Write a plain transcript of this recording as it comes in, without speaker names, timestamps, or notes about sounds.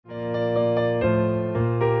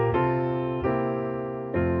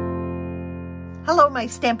Hello, my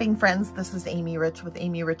stamping friends. This is Amy Rich with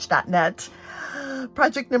amyrich.net.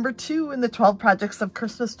 Project number 2 in the 12 Projects of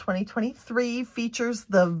Christmas 2023 features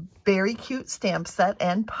the very cute stamp set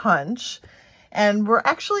and punch. And we're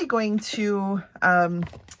actually going to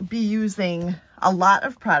be using a lot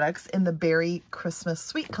of products in the Berry Christmas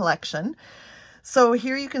Suite collection. So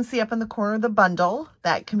here you can see up in the corner the bundle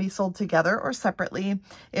that can be sold together or separately.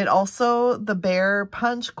 It also, the Bear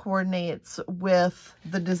punch coordinates with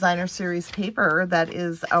the designer series paper that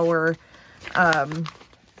is our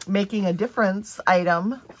Making a Difference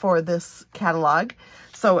item for this catalog.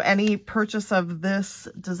 So any purchase of this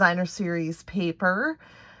designer series paper,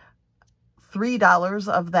 $3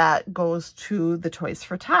 of that goes to the Toys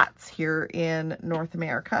for Tots here in North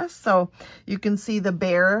America. So you can see the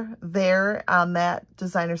bear there on that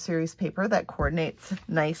designer series paper that coordinates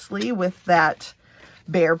nicely with that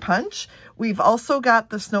bear punch. We've also got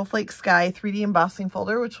the Snowflake Sky 3D embossing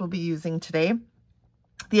folder, which we'll be using today.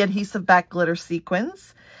 The adhesive back glitter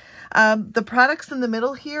sequins. The products in the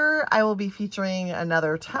middle here, I will be featuring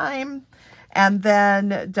another time. And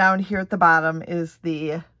then down here at the bottom is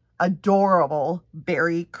the adorable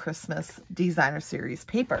Berry Christmas designer series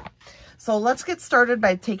paper. So let's get started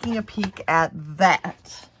by taking a peek at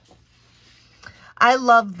that. I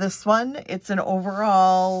love this one. It's an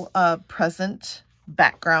overall present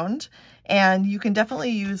background, and you can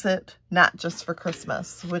definitely use it not just for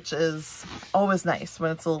Christmas, which is always nice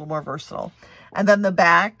when it's a little more versatile. And then the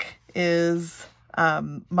back is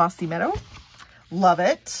Mossy Meadow. Love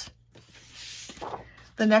it.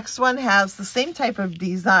 The next one has the same type of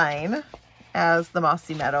design as the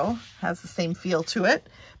Mossy Meadow, has the same feel to it,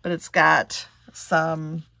 but it's got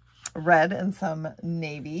some red and some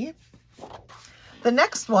navy. The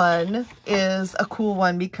next one is a cool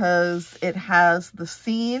one because it has the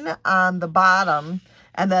scene on the bottom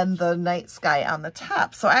and then the night sky on the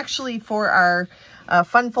top. So actually for our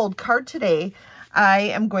Fun Fold card today, I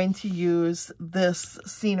am going to use this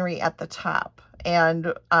scenery at the top.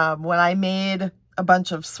 And when I made a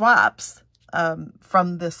bunch of swaps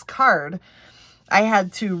from this card, I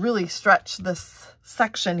had to really stretch this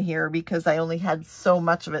section here because I only had so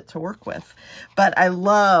much of it to work with. But I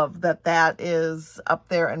love that that is up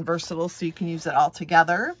there and versatile, so you can use it all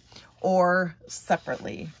together or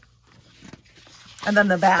separately. And then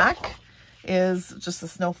the back is just a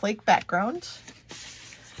snowflake background.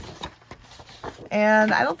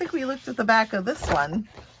 And I don't think we looked at the back of this one.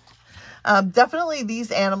 Definitely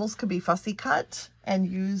these animals could be fussy cut and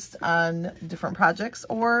used on different projects,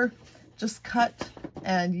 or just cut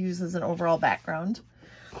and used as an overall background.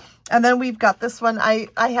 And then we've got this one. I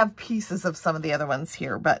have pieces of some of the other ones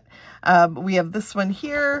here, but we have this one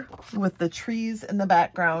here with the trees in the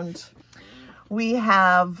background. We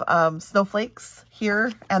have snowflakes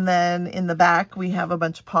here, and then in the back we have a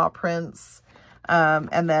bunch of paw prints,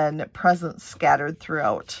 and then presents scattered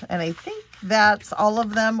throughout. And I think that's all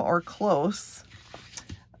of them or close.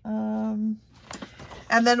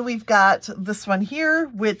 And then we've got this one here,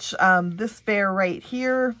 which this bear right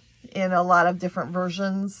here in a lot of different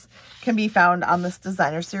versions can be found on this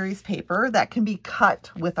designer series paper that can be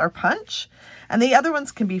cut with our punch. And the other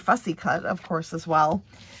ones can be fussy cut, of course, as well.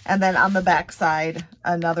 And then on the back side,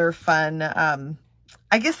 another fun,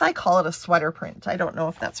 I guess I call it a sweater print. I don't know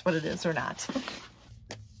if that's what it is or not.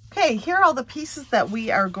 Okay, here are all the pieces that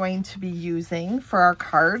we are going to be using for our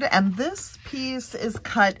card. And this piece is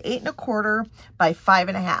cut 8 1/4 by 5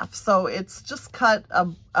 1/2. So it's just cut a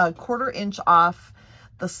 1/4 inch off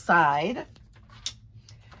the side.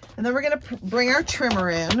 And then we're going to bring our trimmer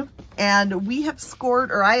in. And we have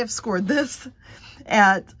scored, or I have scored this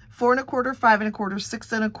at 4 1/4, 5 1/4, 6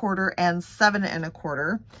 1/4, and 7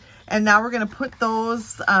 1/4. And now we're going to put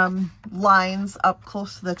those lines up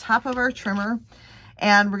close to the top of our trimmer.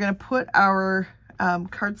 And we're going to put our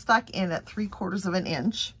cardstock in at 3/4 of an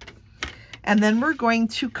inch. And then we're going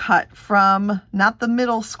to cut from not the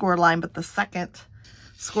middle score line, but the second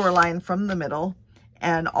score line from the middle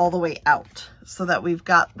and all the way out, so that we've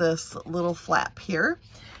got this little flap here.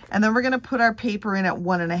 And then we're going to put our paper in at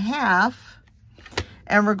 1 1/2,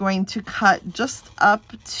 and we're going to cut just up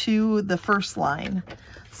to the first line.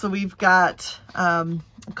 So we've got a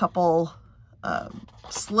couple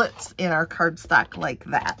slits in our cardstock like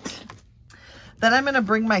that. Then I'm going to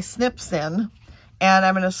bring my snips in, and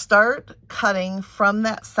I'm going to start cutting from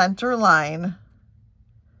that center line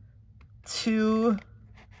to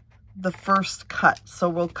the first cut. So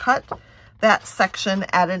we'll cut that section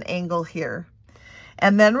at an angle here.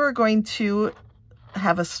 And then we're going to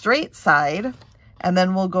have a straight side, and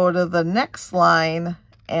then we'll go to the next line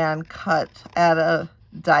and cut at a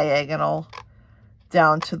diagonal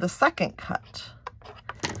down to the second cut.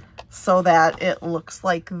 so that it looks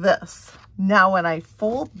like this. Now when I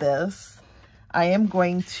fold this, I am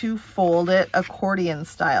going to fold it accordion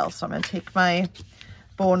style. So I'm going to take my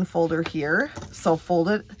bone folder here. So fold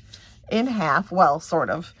it in half, well, sort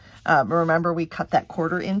of. Remember, we cut that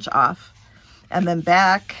 1/4 inch off, and then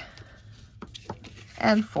back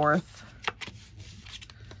and forth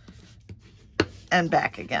and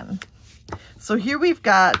back again. So here we've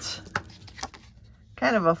got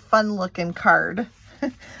kind of a fun looking card.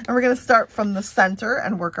 And we're going to start from the center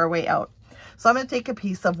and work our way out. So I'm going to take a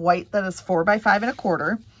piece of white that is 4 by 5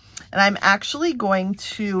 1/4, and I'm actually going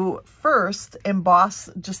to first emboss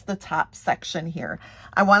just the top section here.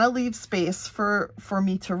 I want to leave space for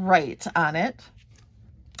me to write on it,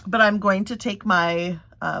 but I'm going to take my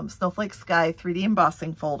Snowflake Sky 3D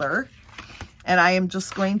embossing folder, and I am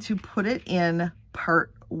just going to put it in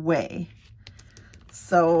part way.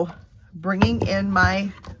 So bringing in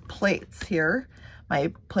my plates here,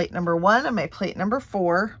 my plate number 1 and my plate number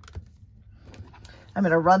 4, I'm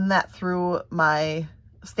going to run that through my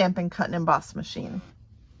Stampin' Cut and Emboss machine.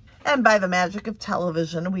 And by the magic of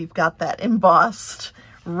television, we've got that embossed,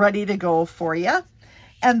 ready to go for you.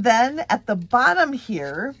 And then at the bottom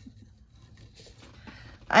here,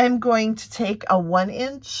 I'm going to take a 1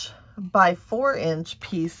 inch by 4 inch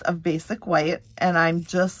piece of basic white, and I'm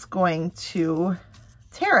just going to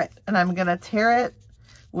tear it. And I'm going to tear it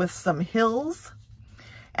with some hills.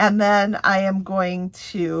 And then I am going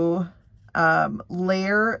to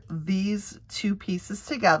layer these 2 pieces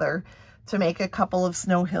together to make a couple of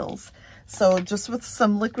snow hills. So just with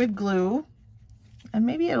some liquid glue, and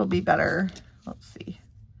maybe it'll be better. Let's see.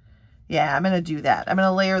 Yeah, I'm going to do that. I'm going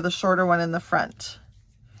to layer the shorter one in the front.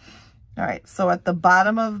 All right, so at the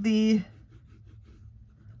bottom of the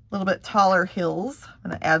little bit taller hills,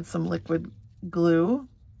 I'm going to add some liquid glue.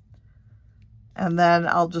 And then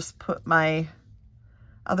I'll just put my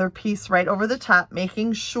other piece right over the top,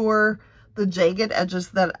 making sure the jagged edges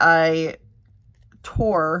that I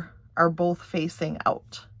tore are both facing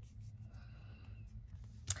out.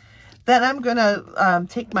 Then I'm gonna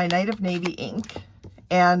take my Night of Navy ink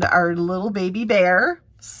and our little baby bear,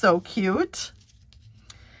 so cute.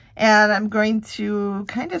 And I'm going to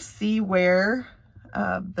kind of see where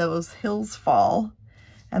those hills fall.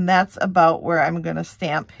 And that's about where I'm gonna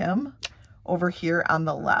stamp him over here on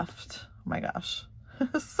the left. Oh my gosh,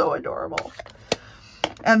 so adorable.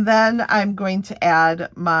 And then I'm going to add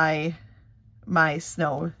my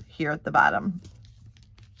snow here at the bottom.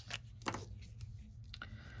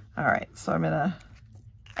 All right, so I'm gonna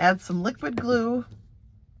add some liquid glue,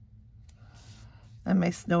 and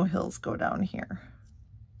my snow hills go down here.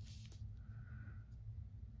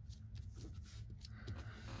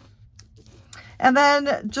 And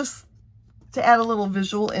then just to add a little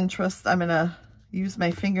visual interest, I'm gonna use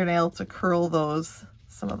my fingernail to curl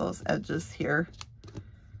some of those edges here.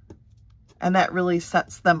 And that really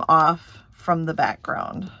sets them off from the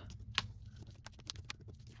background.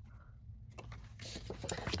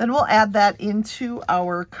 Then we'll add that into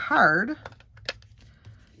our card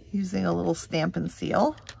using a little Stampin'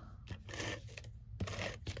 Seal.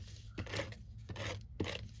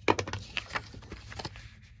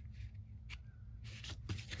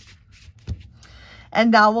 And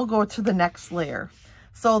now we'll go to the next layer.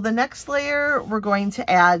 So the next layer we're going to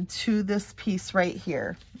add to this piece right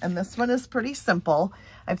here. And this one is pretty simple.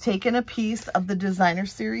 I've taken a piece of the Designer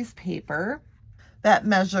Series paper that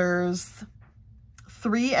measures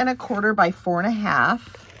 3 1/4 by 4 1/2.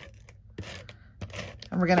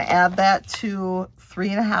 And we're going to add that to 3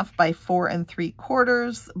 1/2 by 4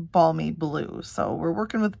 3/4 Balmy Blue. So we're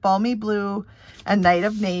working with Balmy Blue and Night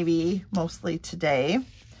of Navy mostly today.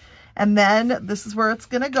 And then this is where it's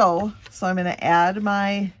going to go. So I'm going to add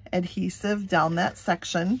my adhesive down that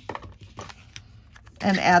section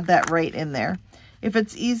and add that right in there. If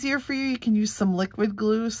it's easier for you, you can use some liquid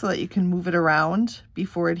glue so that you can move it around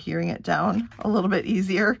before adhering it down a little bit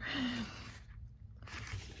easier.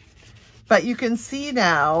 But you can see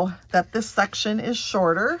now that this section is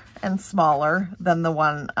shorter and smaller than the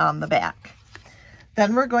one on the back.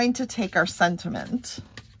 Then we're going to take our sentiment,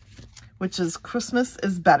 which is Christmas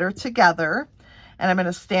is Better Together. And I'm going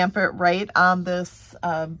to stamp it right on this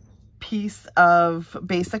piece of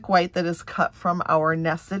basic white that is cut from our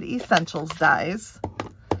Nested Essentials dies.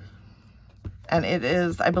 And it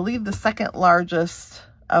is, I believe, the second largest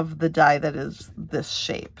of the die that is this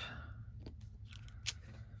shape.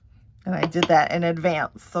 And I did that in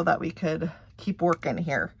advance so that we could keep working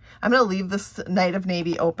here. I'm going to leave this Night of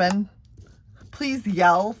Navy open. Please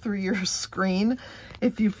yell through your screen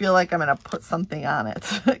if you feel like I'm going to put something on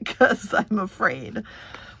it, because I'm afraid.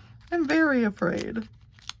 I'm very afraid.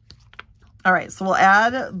 All right, so we'll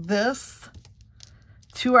add this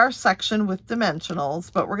to our section with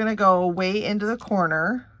dimensionals, but we're gonna go way into the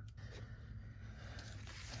corner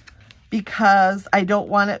because I don't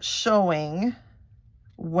want it showing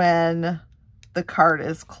when the card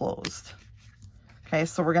is closed. Okay,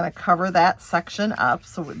 so we're gonna cover that section up.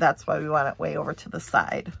 So that's why we want it way over to the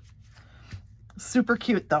side. Super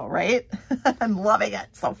cute though, right? I'm loving it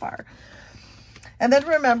so far. And then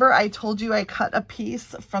remember, I told you I cut a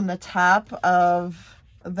piece from the top of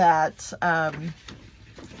that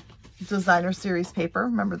designer series paper.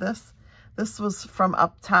 Remember this? This was from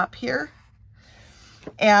up top here.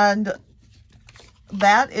 And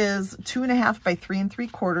that is 2.5 by 3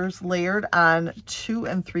 3/4 layered on 2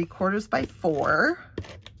 3/4 by 4.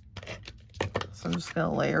 So I'm just going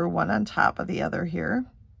to layer one on top of the other here.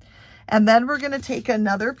 And then we're going to take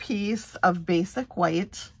another piece of basic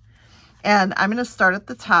white, and I'm going to start at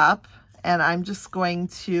the top, and I'm just going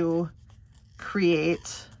to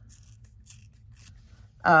create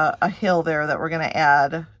a hill there that we're going to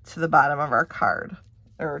add to the bottom of our card,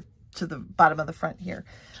 or to the bottom of the front here.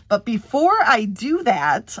 But before I do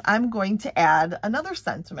that, I'm going to add another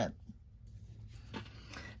sentiment.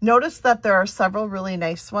 Notice that there are several really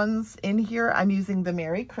nice ones in here. I'm using the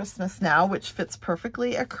Merry Christmas now, which fits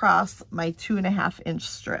perfectly across my 2.5 inch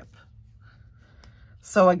strip.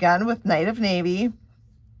 So again, with Night of Navy,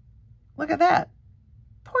 look at that,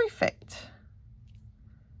 perfect.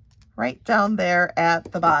 Right down there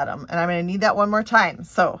at the bottom. And I'm gonna need that one more time.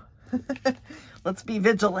 So let's be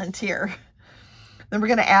vigilant here. Then we're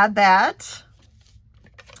gonna add that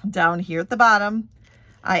down here at the bottom.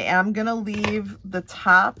 I am gonna leave the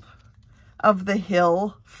top of the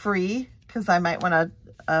hill free because I might wanna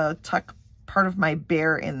tuck part of my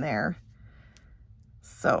bear in there.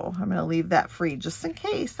 So I'm gonna leave that free just in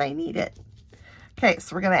case I need it. Okay,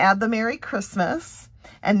 so we're gonna add the Merry Christmas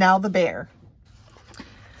and now the bear.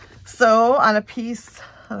 So on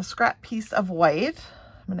a scrap piece of white,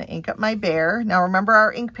 I'm gonna ink up my bear. Now remember,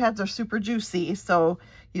 our ink pads are super juicy, so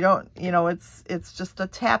you don't, it's just a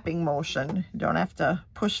tapping motion. You don't have to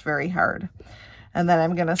push very hard. And then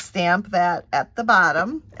I'm gonna stamp that at the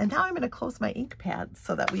bottom. And now I'm gonna close my ink pad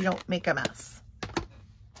so that we don't make a mess.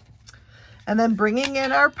 And then bringing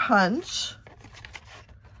in our punch,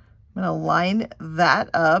 I'm gonna line that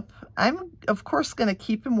up. I'm of course gonna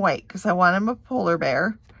keep him white because I want him a polar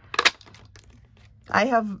bear. I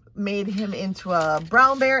have made him into a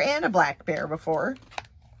brown bear and a black bear before,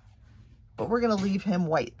 but we're going to leave him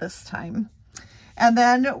white this time. And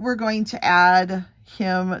then we're going to add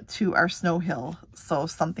him to our snow hill. So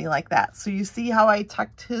something like that. So you see how I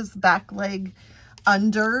tucked his back leg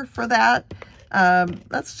under for that?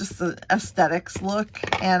 That's just an aesthetics look.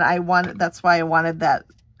 And that's why I wanted that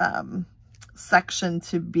section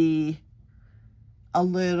to be a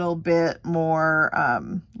little bit more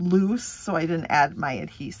loose, so I didn't add my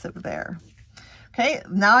adhesive there. Okay,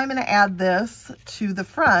 now I'm going to add this to the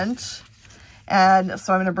front, and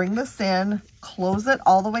so I'm going to bring this in, close it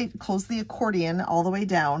all the way, close the accordion all the way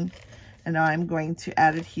down, and now I'm going to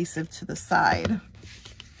add adhesive to the side,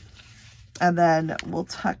 and then we'll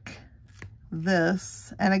tuck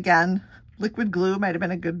this, and again, liquid glue might have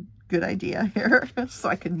been a good idea here, so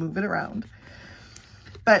I can move it around.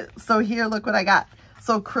 But so here, look what I got.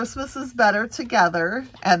 So Christmas is better together,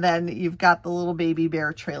 and then you've got the little baby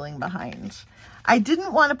bear trailing behind. I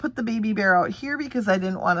didn't want to put the baby bear out here because I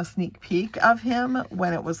didn't want a sneak peek of him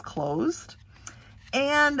when it was closed.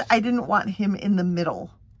 And I didn't want him in the middle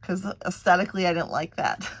because aesthetically I didn't like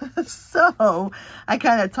that. So I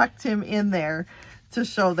kind of tucked him in there to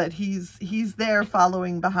show that he's there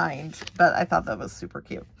following behind. But I thought that was super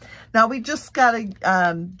cute. Now we just got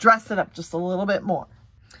to dress it up just a little bit more.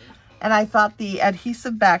 And I thought the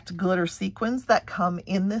adhesive backed glitter sequins that come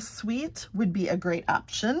in this suite would be a great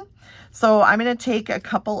option. So I'm going to take a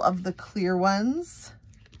couple of the clear ones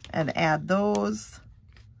and add those.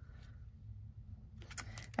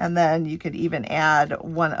 And then you could even add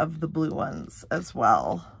one of the blue ones as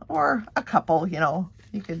well, or a couple,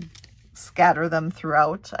 you could scatter them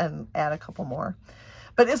throughout and add a couple more.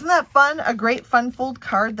 But isn't that fun? A great fun fold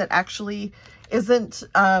card that actually isn't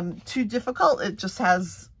too difficult. It just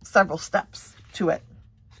has several steps to it,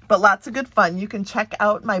 but lots of good fun. You can check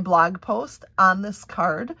out my blog post on this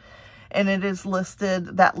card, and it is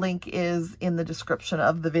listed. That link is in the description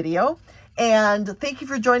of the video. And thank you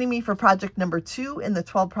for joining me for project number 2 in the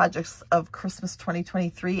 12 projects of Christmas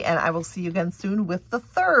 2023. And I will see you again soon with the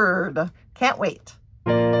 3rd. Can't wait.